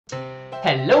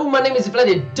Hello, my name is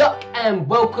Inflated Duck and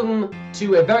welcome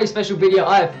to a very special video.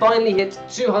 I have finally hit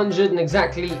 200 and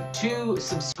exactly 2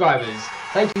 subscribers.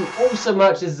 Thank you all so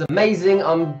much, this is amazing.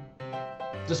 I'm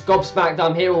just gobsmacked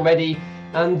I'm here already.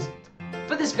 And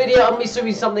for this video, I'm going to be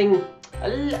doing something a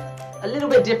little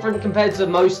bit different compared to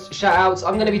most shoutouts.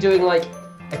 I'm going to be doing like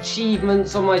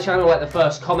achievements on my channel, like the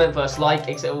first comment, first like,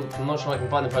 except I'm not sure I can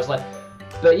find the first like.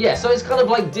 But yeah, so it's kind of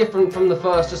like different from the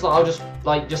first, just like I'll just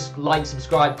like,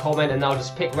 subscribe, comment, and I'll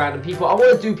just pick random people. I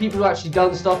want to do people who actually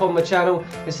done stuff on my channel,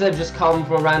 instead of just come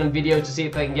from a random video to see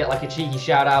if they can get like a cheeky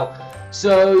shout out.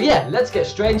 So yeah, let's get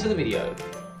straight into the video.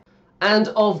 And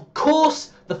of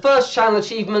course, the first channel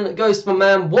achievement goes to my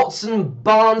man Watson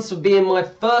Barnes for being my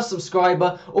first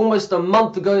subscriber almost a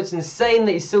month ago. It's insane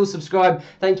that he's still subscribed.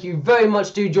 Thank you very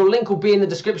much, dude. Your link will be in the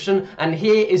description, and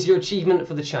here is your achievement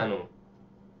for the channel.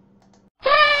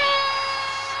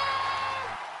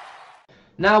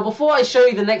 Now, before I show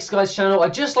you the next guy's channel,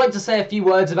 I'd just like to say a few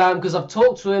words about him because I've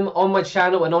talked to him on my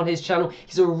channel and on his channel.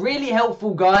 He's a really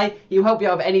helpful guy. He'll help you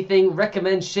out with anything,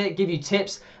 recommend shit, give you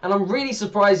tips, and I'm really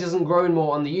surprised he hasn't grown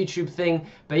more on the YouTube thing.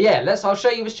 But yeah, I'll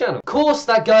show you his channel. Of course,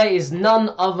 that guy is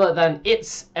none other than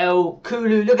It's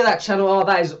Elkoolo. Look at that channel. Oh,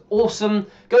 that is awesome.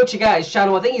 Go check out his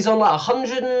channel. I think he's on like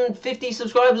 150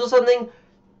 subscribers or something.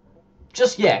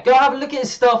 Just, yeah, go have a look at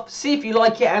his stuff, see if you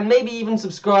like it, and maybe even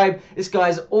subscribe. This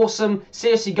guy's awesome.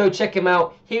 Seriously, go check him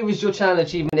out. Here is your channel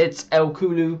achievement. It's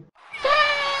Elkoolo.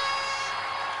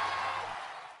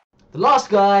 The last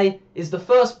guy is the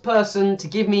first person to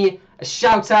give me a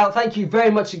shout out. Thank you very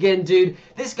much again, dude.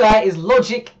 This guy is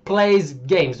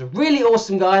LogicPlaysGames. A really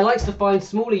awesome guy. Likes to find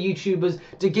smaller YouTubers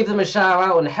to give them a shout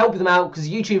out and help them out because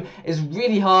YouTube is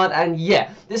really hard. And yeah,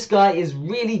 this guy is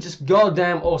really just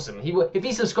goddamn awesome. If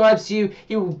he subscribes to you,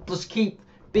 he will just keep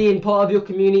being part of your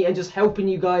community and just helping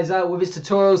you guys out with his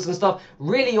tutorials and stuff.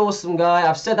 Really awesome guy.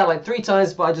 I've said that like 3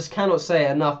 times, but I just cannot say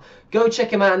it enough. Go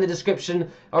check him out in the description.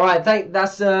 Alright,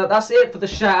 that's it for the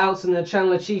shoutouts and the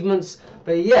channel achievements.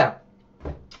 But yeah,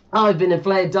 I've been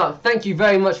Inflated Duck. Thank you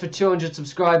very much for 200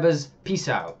 subscribers. Peace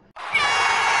out.